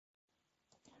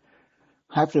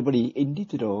Hi everybody, in this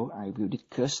video I will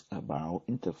discuss about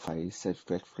interface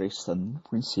segregation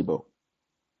principle.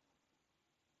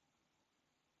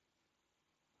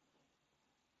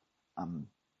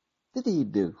 This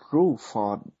is the rule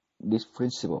for this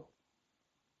principle.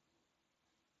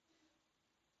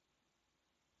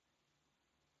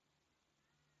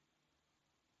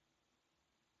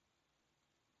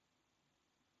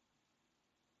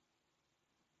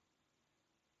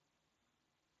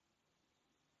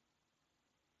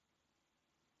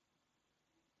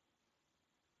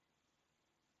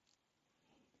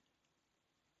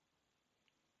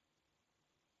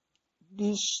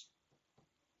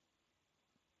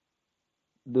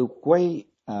 The way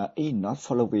is not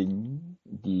following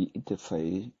the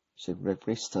interface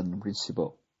segregation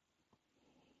principle.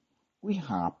 We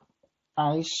have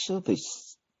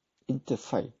iService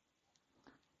interface.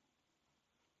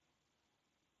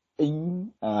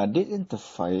 In this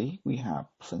interface, we have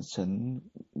function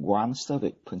 1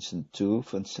 service, function 2,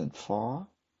 function 4,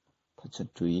 function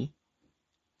 3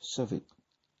 service.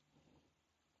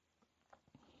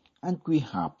 And we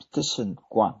have station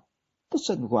 1.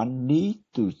 Station 1 needs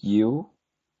to use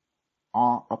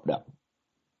all of them.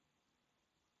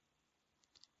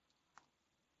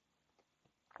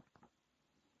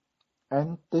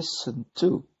 And station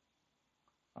 2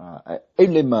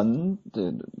 implement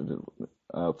the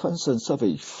function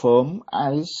service from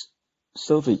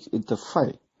iService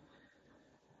interface.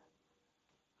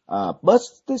 But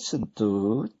station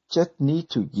 2 just need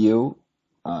to use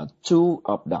 2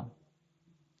 of them.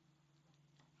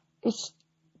 It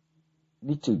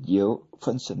need to use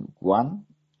function 1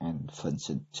 and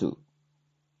function 2.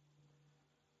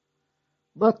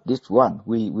 But this one,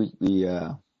 we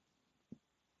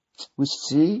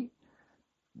see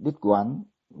this one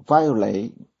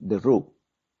violate the rule.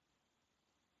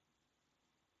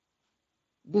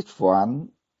 This one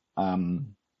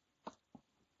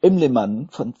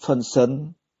implement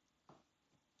function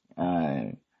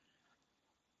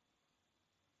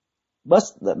but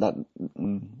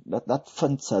that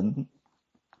function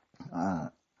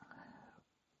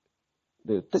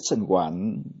the station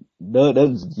 1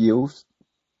 doesn't use.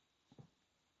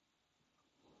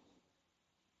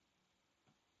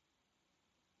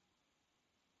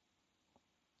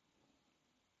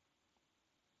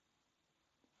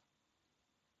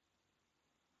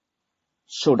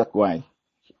 So that's why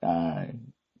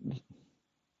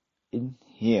in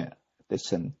here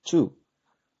station 2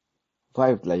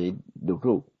 violate the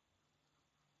rule.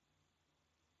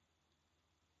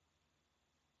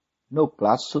 No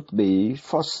class should be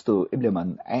forced to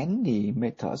implement any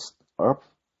methods of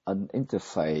an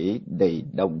interface they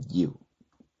don't use.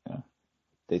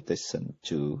 Station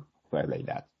 2 violate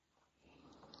that.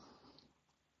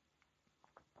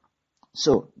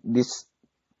 So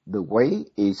the way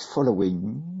is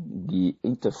following the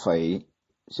interface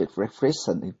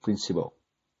segregation principle.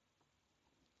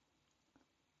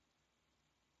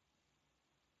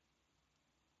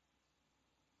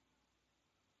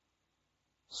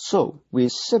 So we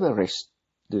separate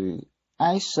the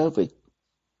iService.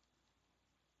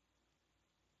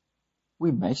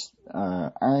 We make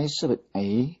iService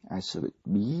A, iService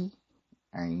B,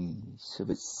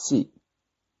 iService C.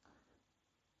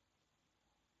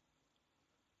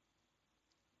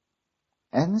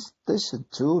 And station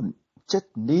 2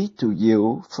 just need to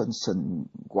use function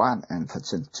 1 and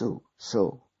function 2.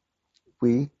 So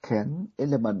we can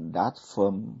implement that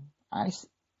from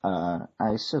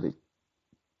iService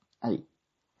A.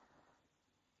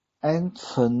 And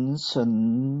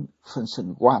function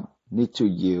 1 need to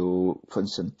use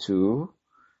function 2,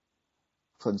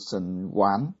 function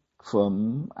 1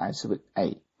 from iService A.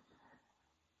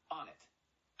 On it.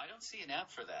 I don't see an app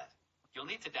for that. You'll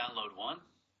need to download one.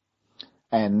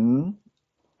 And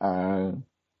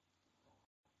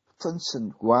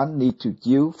function 1 need to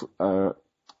use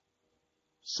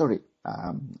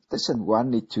station 1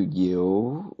 need to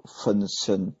use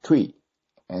function 3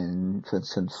 and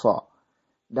function 4.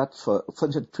 That for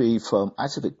function 3 from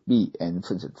iService B and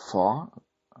function 4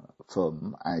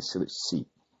 from iService C.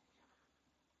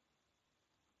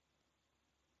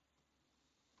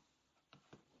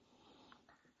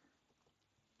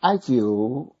 I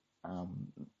will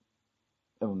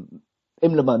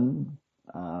implement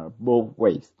both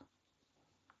ways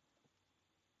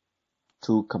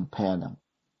to compare them.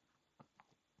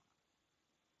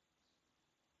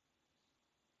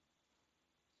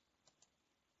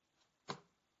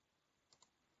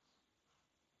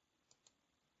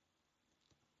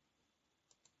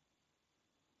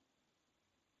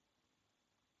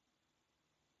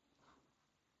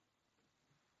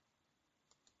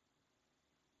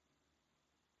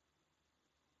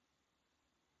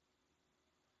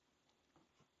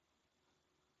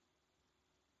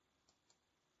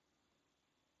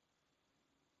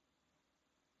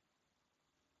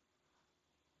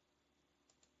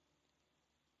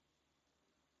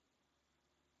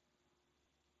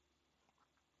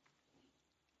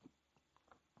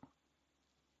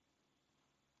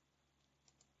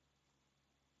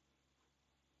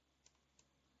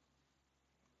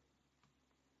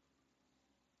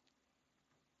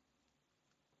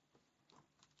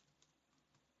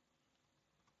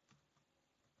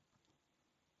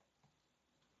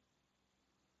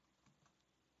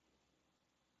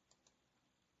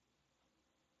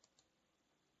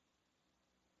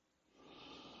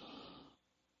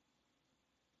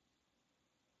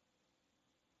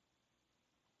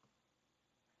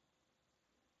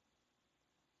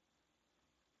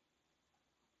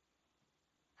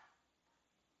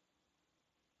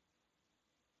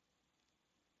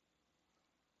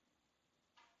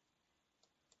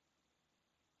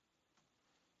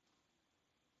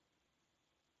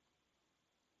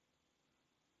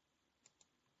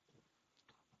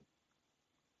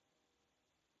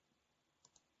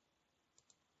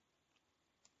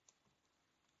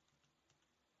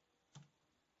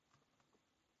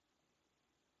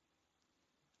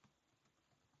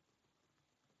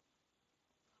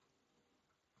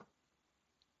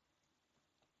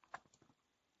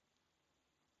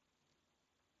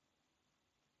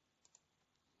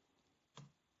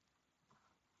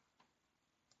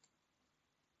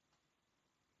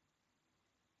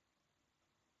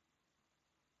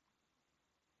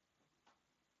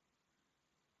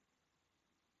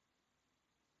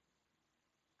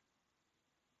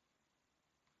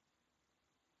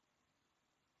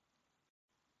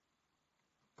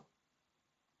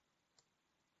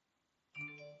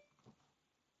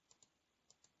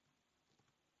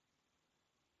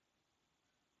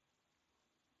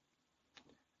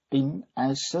 In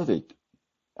isolate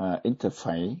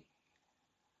interface,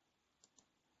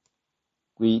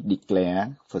 we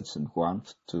declare function 1,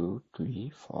 2,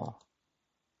 3, 4.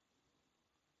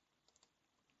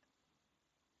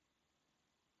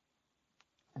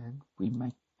 And we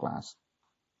make class.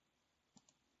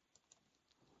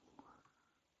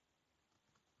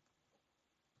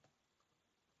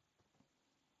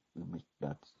 We make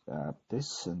that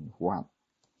destination 1.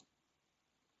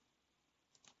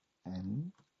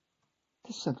 And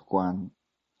destination 1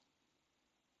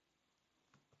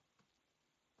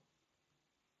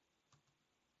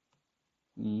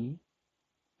 we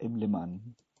implement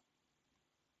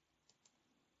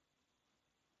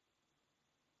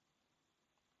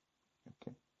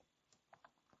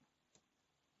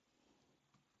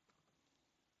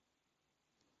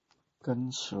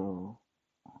console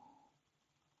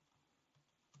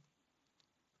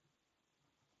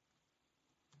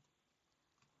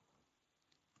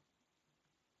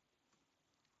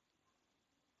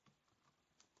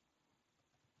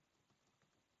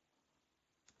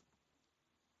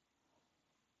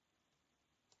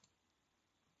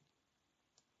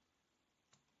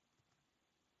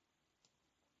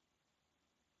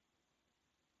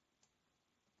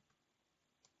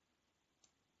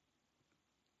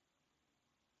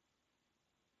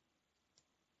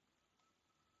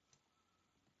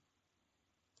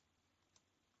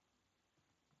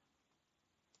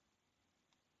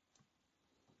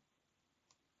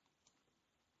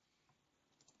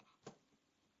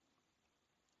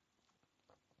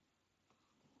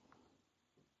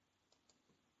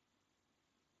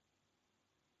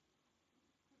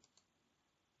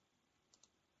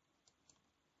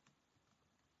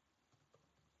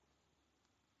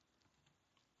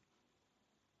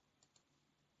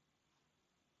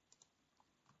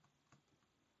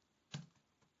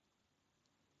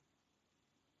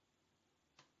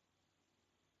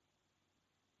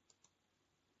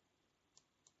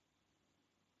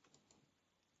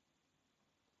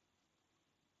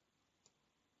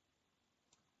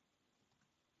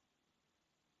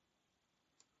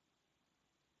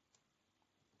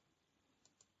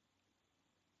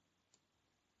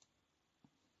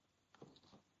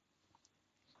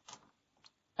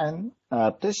and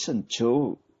destination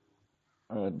 2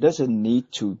 doesn't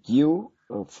need to use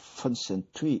function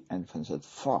 3 and function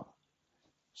 4.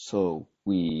 So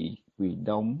we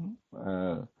don't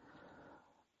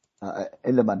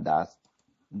element that.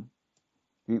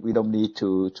 We don't need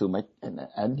to make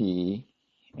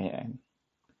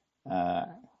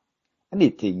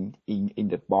anything in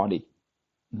the body.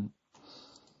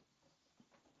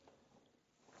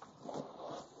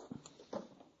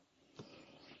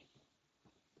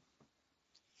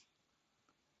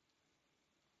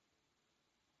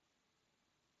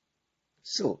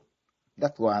 So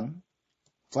that one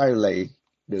violate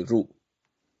the rule.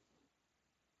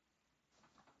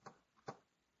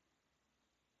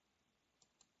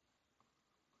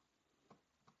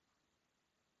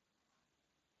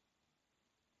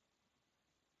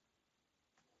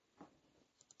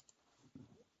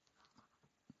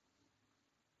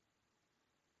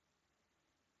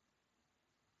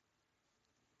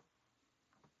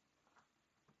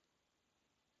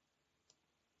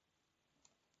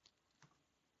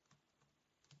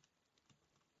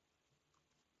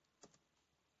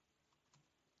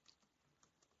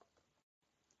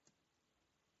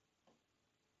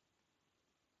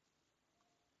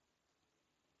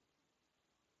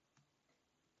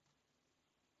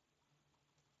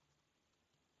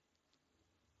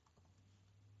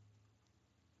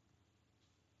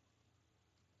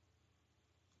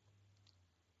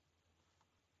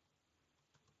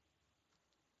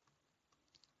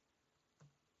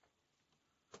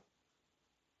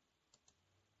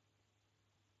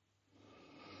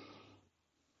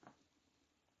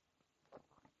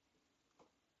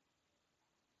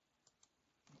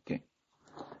 Okay.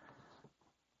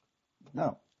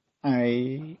 Now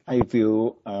I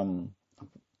will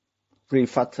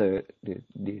refactor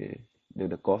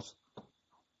the code.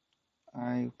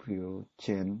 I will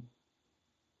change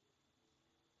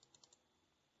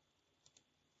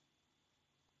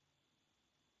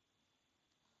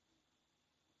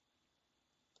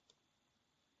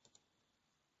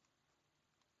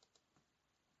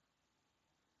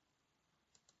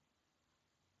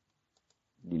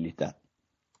delete that.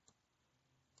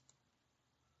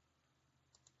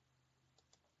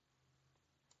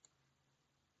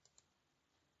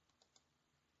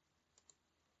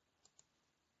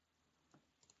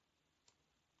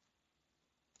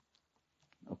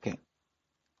 Okay.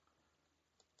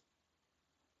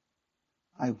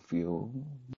 I will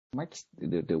makes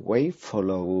the way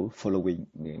following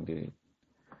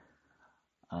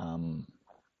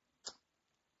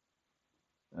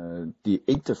the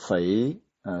interface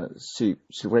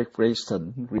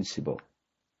segregation principle.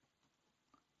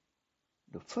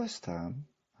 The first time,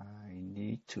 I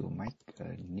need to make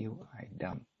a new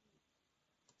item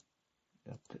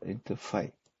that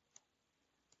interface.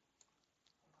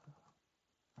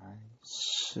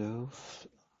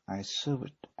 I serve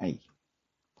it A.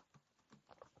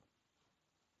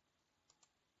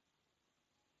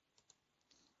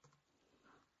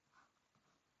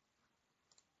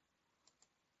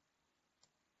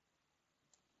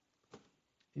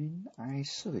 In I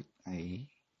serve it A,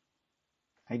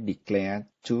 I declare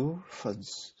two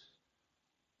functions,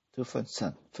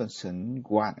 function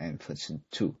 1 and function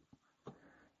 2.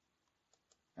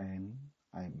 And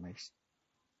I make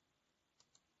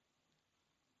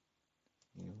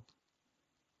new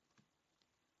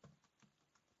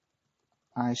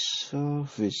I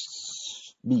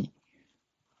service B.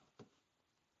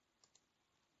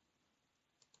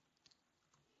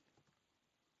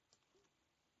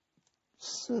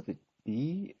 Service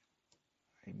B,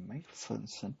 I make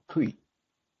function 3.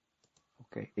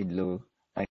 Okay, in low,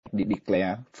 I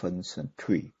declare function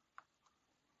 3.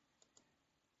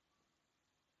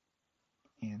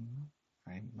 And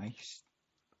I make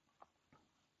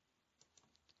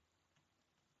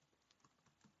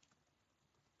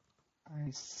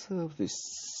I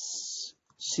service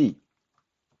C.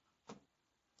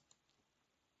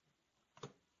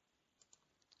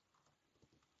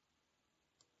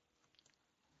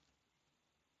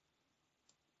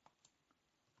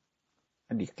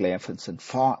 I declare function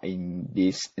 4 in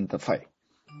this interface.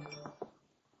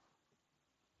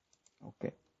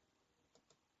 Okay.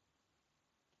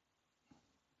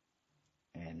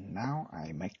 And now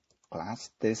I make class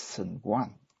station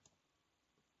 1.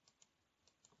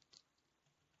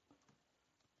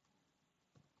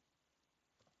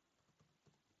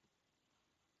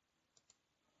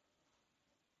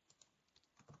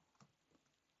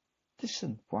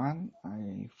 Station 1,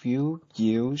 I will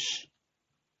use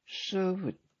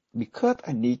service because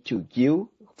I need to use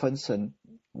function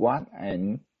 1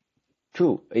 and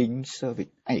 2 in service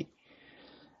A.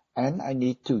 And I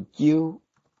need to use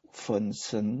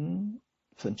function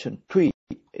 3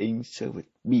 in service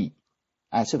B.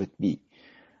 Service B.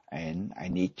 And I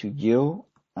need to use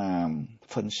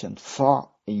function 4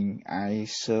 in I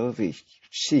service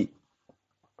C.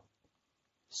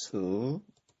 So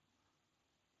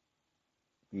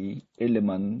the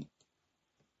element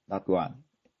that one,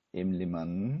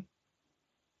 element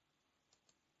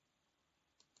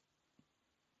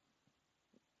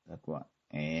that one,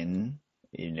 and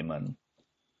element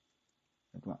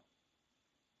that one.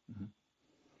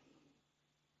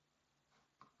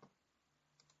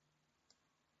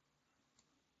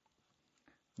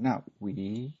 Now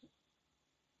we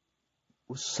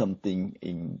put something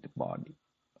in the body.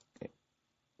 Okay.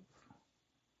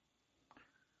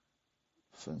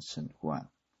 Function 1,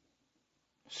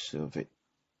 survey.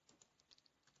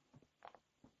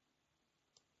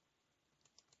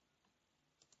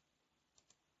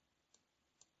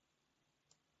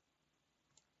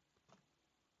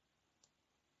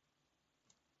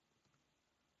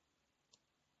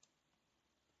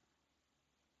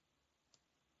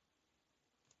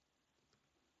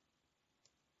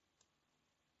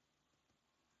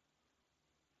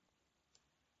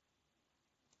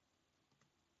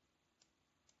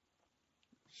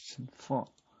 Function 4.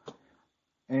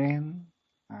 And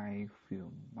I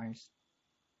will make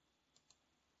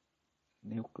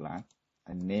new class.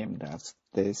 I name that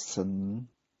station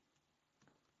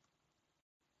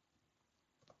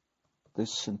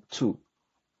 2.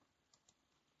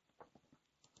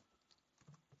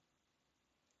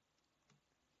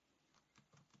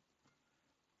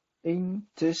 In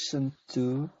station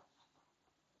 2,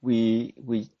 we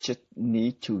just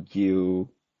need to use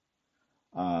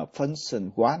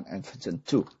function 1 and function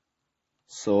 2.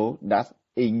 So that's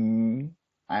in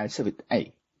I service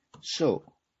A. So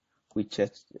we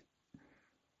just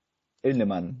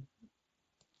element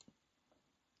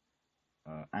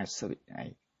I service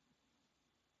A.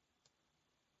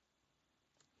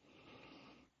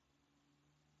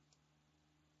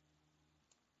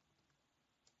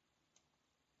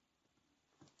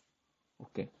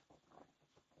 Okay.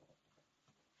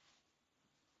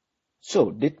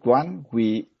 So this one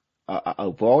we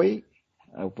avoid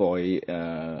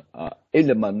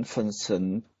element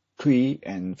function 3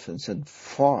 and function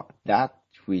 4 that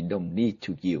we don't need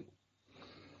to use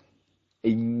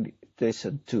in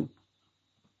station 2.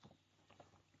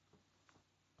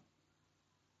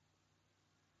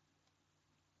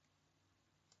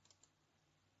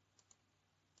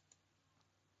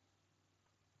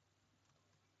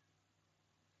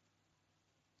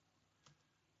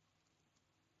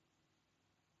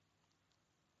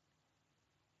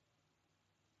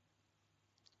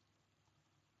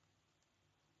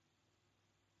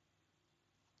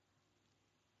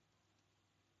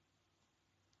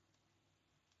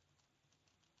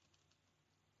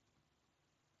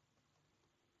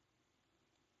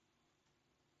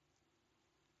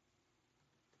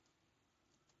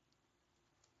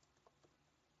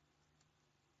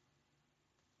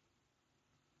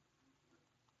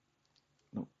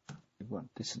 1,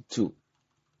 lesson 2.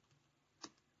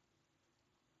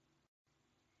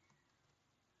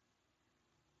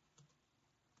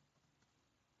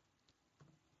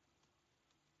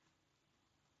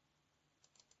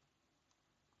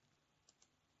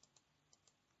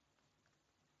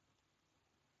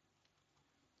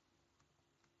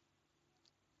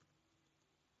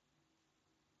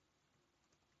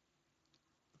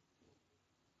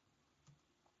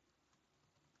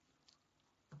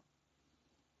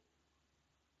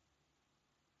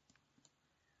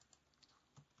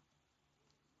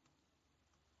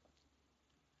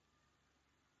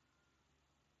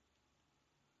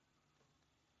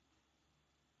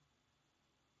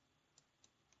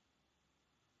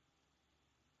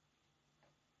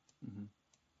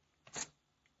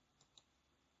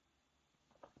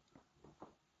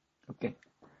 Okay.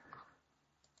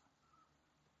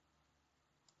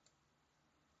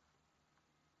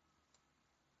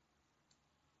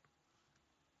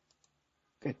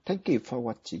 Okay, thank you for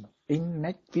watching. In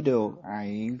next video,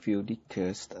 I will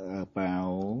discuss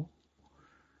about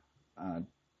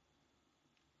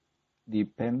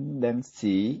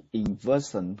dependency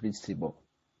inversion principle.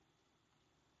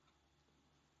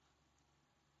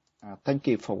 Thank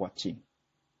you for watching.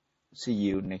 See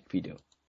you next video.